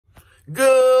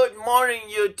Good morning,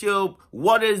 YouTube.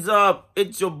 What is up?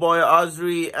 It's your boy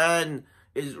Azri, and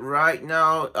it's right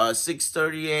now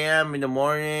 6:30 a.m. in the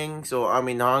morning. So I'm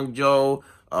in Hangzhou,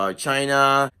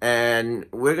 China, and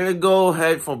we're gonna go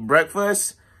ahead for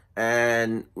breakfast,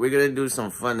 and we're gonna do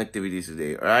some fun activities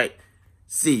today. All right,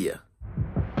 see ya.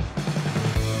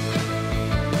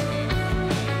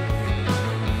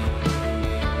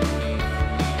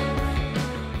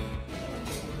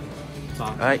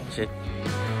 All right, shit.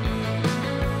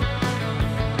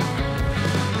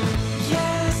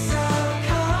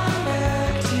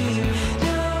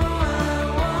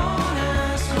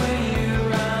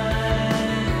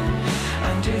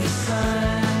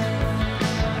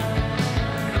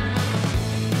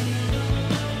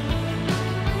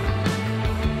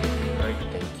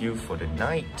 For the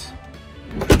night.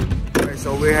 Alright,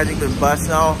 so we're heading to the bus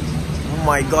now. Oh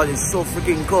my god, it's so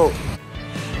freaking cold.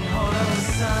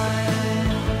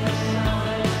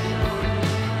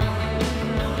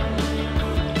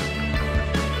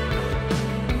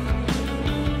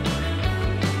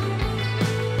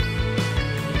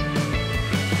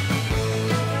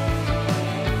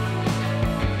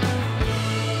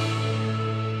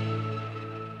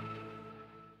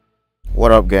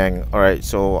 What up, gang? Alright,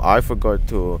 so I forgot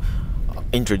to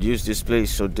introduce this place.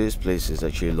 So this place is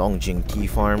actually Longjing Tea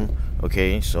Farm.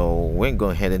 Okay, so we're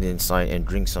gonna head inside and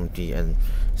drink some tea and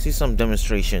see some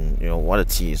demonstration, you know, what a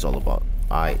tea is all about.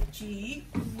 Alright.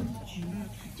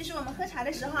 就是我们喝茶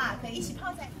的时候啊，可以一起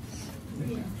泡在。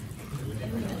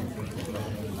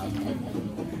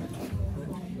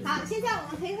好，现在我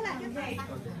们可以喝两杯茶，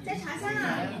在茶香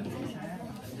啊。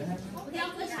不叫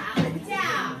喝茶，叫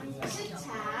吃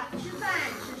茶，吃饭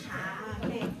吃茶啊，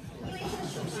对，因为这个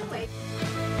书是为。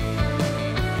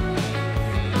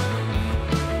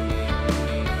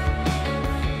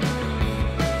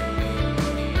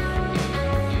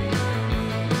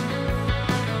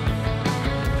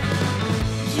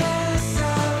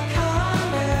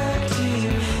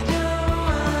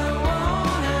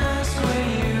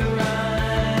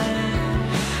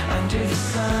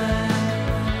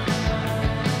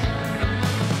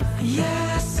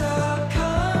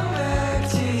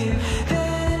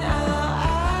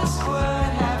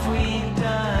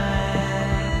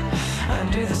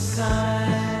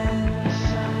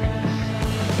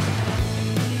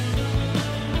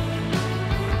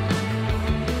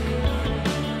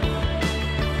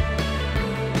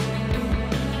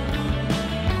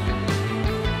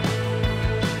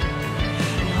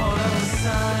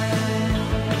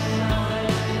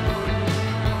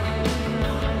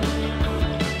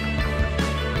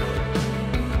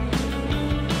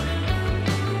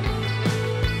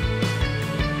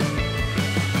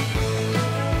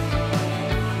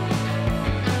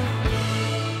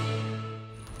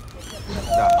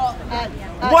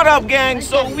What up, gang?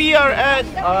 So we are at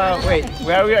wait,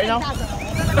 where are we right now?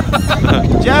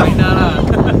 Jeff?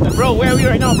 Bro, where are we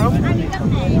right now, bro?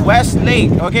 West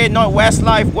Lake. Okay, not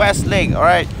Westlife, West Lake.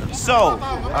 Alright. So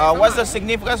what's the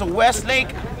significance of West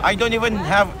Lake? I don't even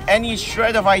have any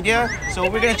shred of idea, so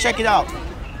we're gonna check it out.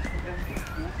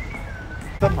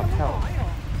 The hotel.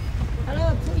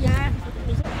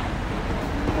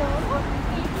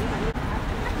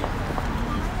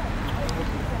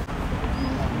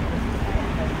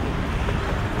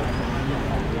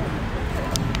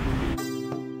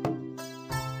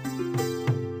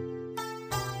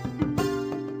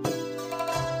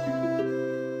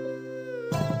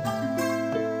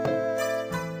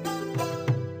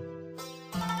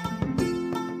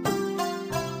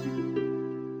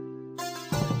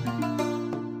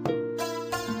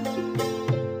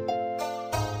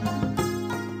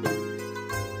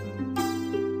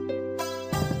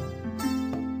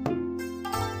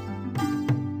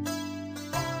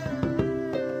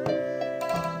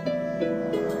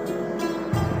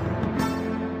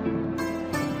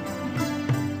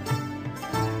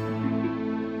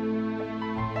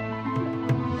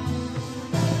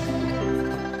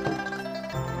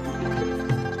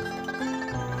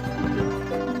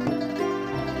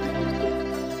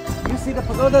 See the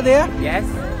pagoda there? Yes.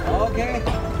 Okay.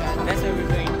 That's where we're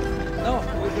going. No,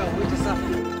 we just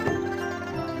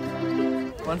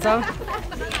Want some?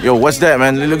 Yo, what's that,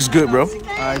 man? It looks good, bro.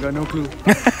 I got no clue.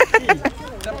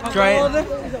 Try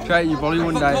it. Try it, you probably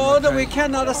won't die. Pagoda, we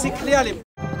cannot see clearly.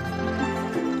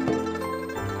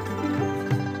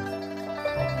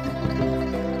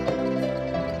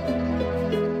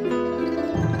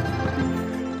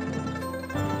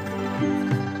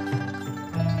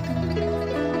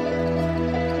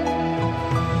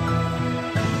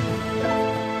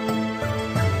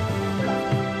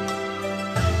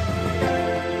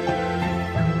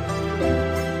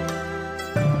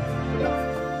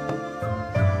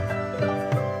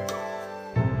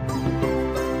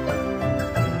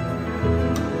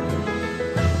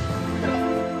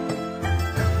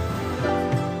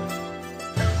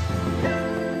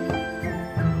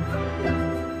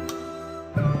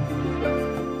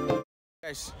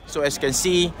 Guys, so as you can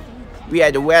see, we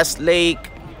at the West Lake.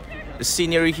 The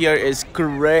scenery here is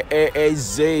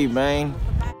crazy, man.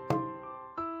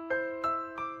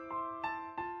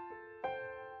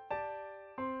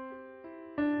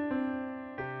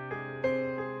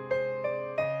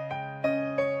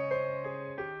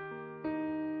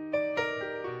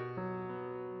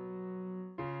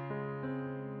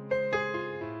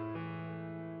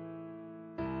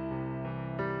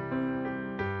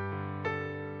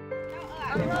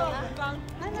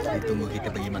 Tunggu kita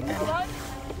pergi makan roti.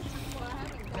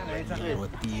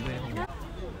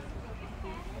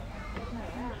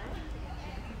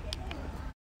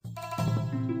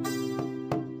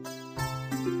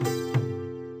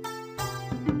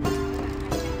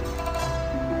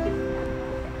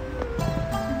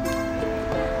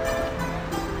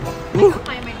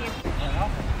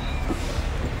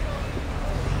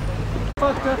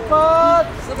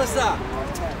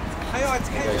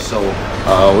 So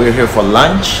we're here for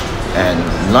lunch, and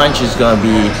lunch is gonna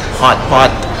be hot pot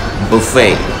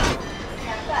buffet.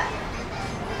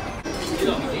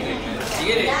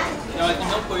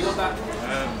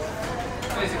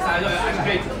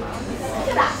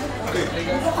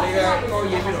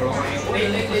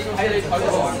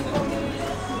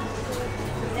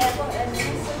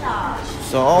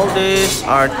 So all these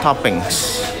are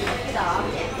toppings,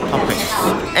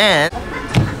 and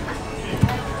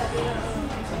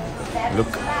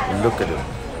look at it.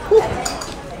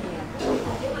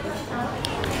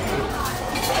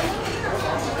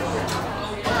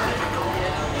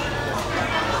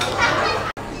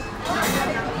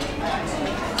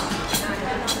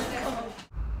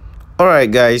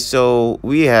 Alright guys, so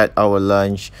we had our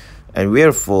lunch and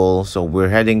we're full, so we're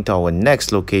heading to our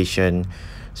next location.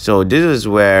 So this is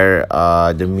where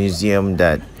the museum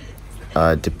that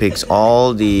depicts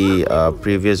all the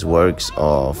previous works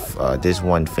of this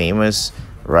one famous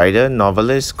writer,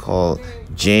 novelist called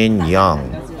Jin Yong.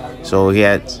 So he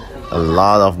had a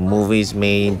lot of movies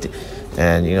made,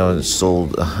 and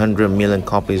sold 100 million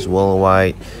copies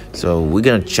worldwide. So we're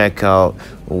gonna check out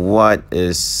what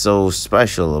is so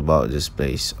special about this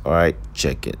place. All right,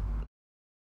 check it.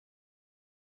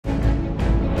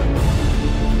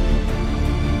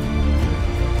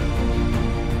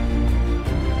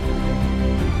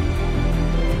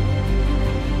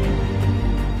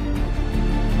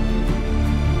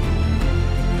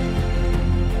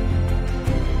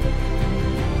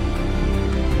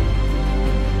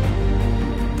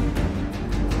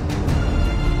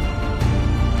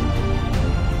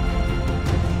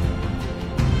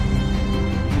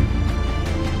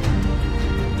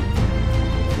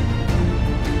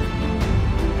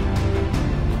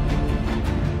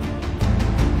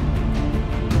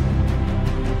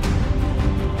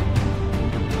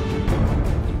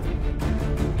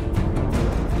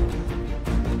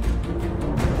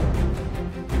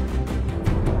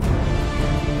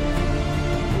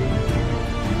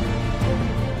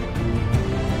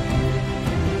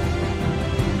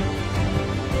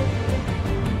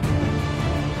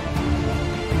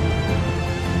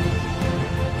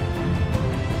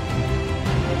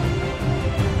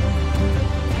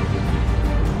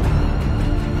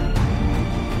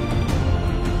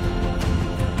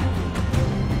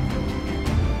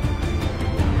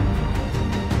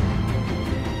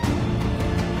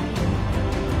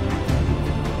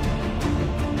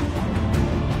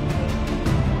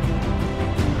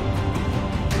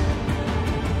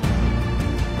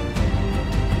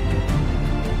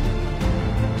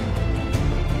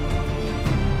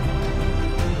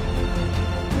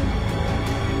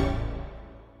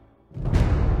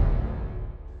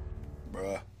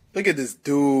 Look at this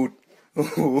dude.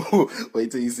 Wait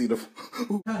till you see the.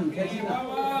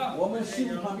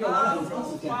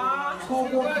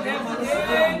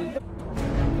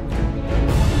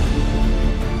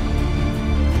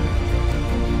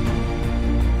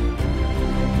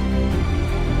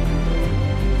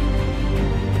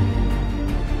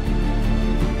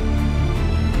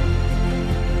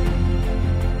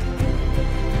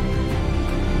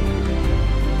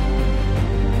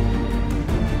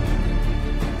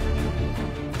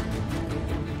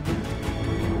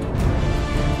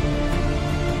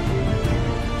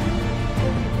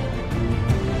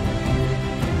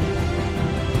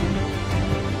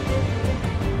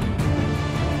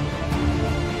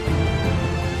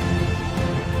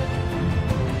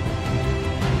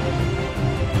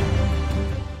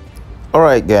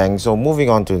 Alright gang, so moving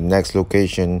on to the next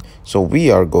location. So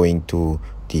we are going to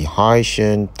the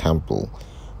Haishen Temple.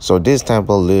 So this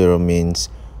temple literally means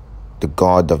the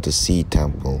god of the sea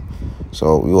temple.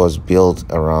 So it was built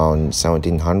around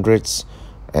 1700s,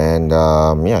 And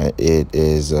yeah, it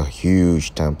is a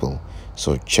huge temple,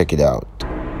 so check it out.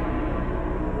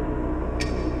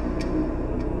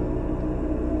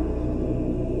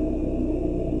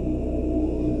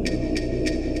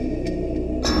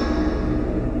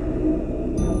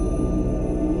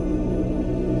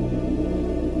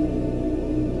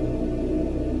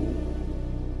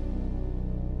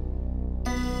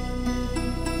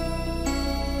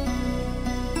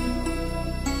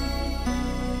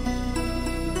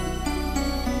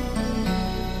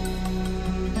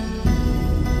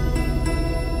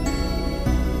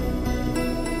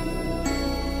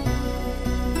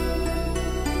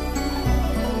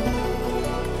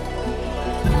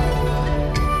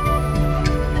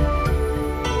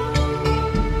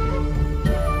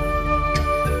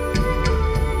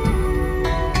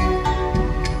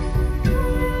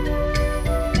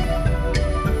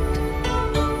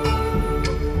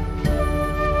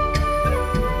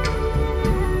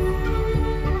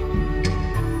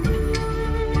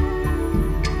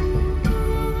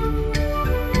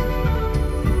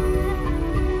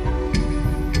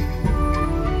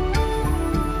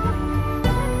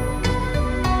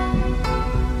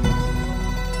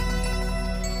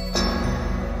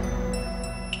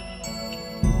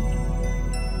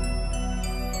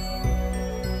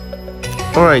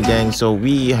 Alright gang, so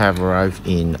we have arrived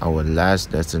in our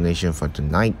last destination for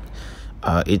tonight.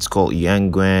 It's called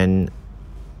Yanguan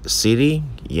City,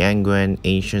 Yanguan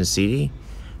Ancient City.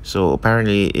 So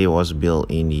apparently it was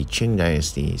built in the Qing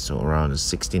Dynasty, so around the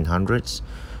 1600s.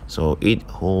 So it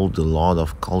holds a lot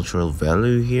of cultural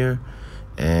value here.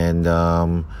 And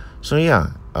so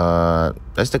yeah,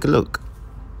 let's take a look.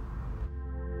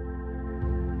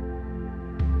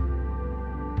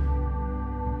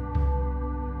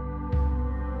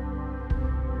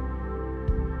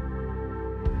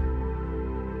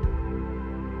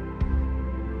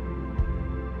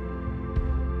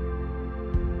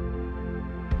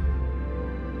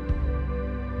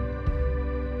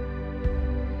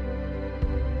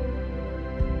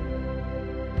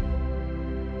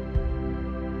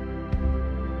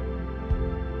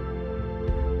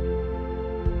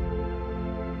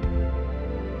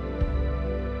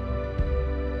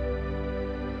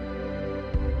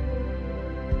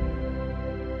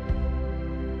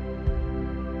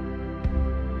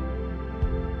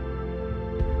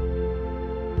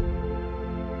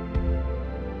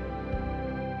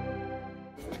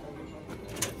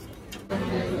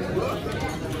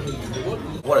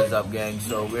 What is up, gang?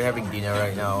 So we're having dinner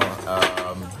right now.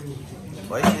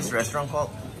 What is this restaurant called?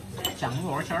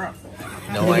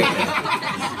 No idea.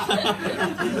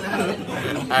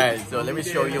 Alright, so let me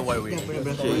show you what we.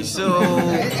 Okay, so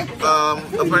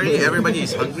apparently everybody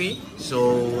is hungry.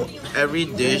 So every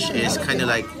dish is kind of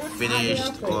like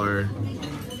finished or.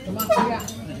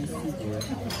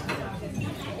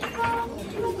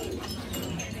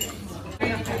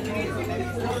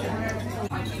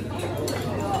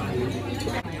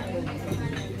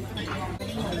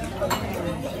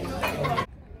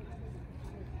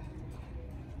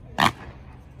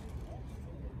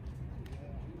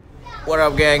 What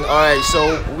up, gang? Alright,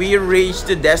 so we reached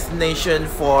the destination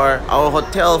for our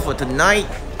hotel for tonight.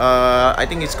 I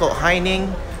think it's called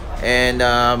Haining, and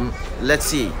let's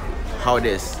see how it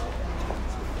is.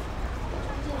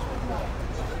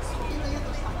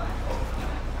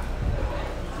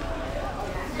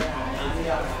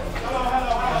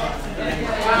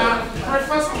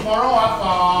 Breakfast tomorrow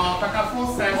for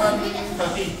Takafu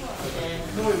 7:30.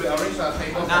 So we will arrange a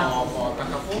table for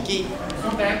Takafu. So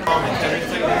then,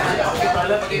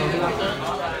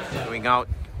 Going out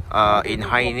in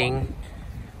Haining.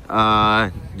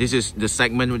 This is the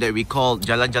segment that we call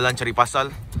Jalan-Jalan Cari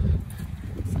Pasal.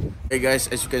 Hey guys,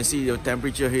 as you can see, the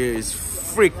temperature here is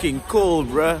freaking cold,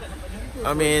 bruh.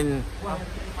 I mean,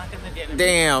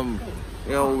 damn.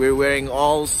 You know, we're wearing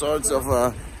all sorts of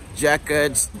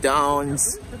jackets,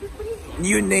 downs,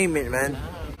 you name it, man.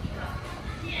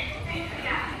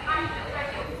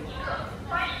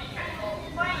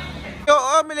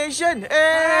 Yo, Malaysian.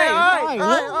 Hey, hi.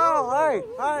 Hi. Oh, hi.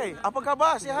 Hi. Apa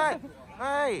khabar? Sihat?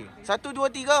 Hai. 1 2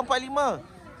 3 4 5.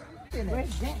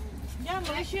 Yeah,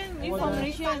 Malaysian. We from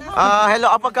Malaysia.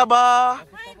 Hello, apa khabar?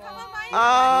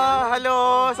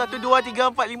 Hello. 1 2 3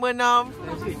 4 5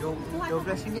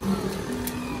 6.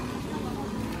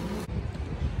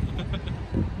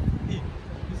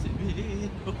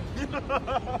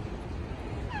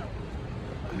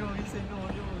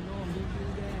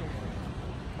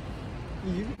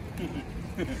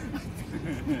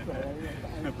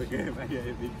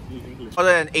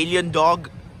 An alien dog.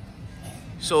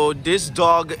 So this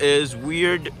dog is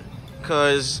weird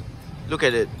because look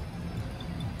at it.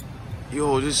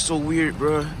 Yo, this is so weird,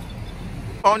 bro.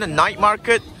 Found a night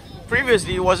market.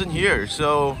 Previously, it wasn't here,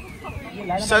 so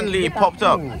suddenly it popped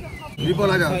up. Are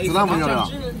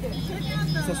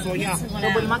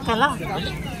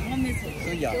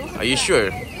you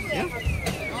sure?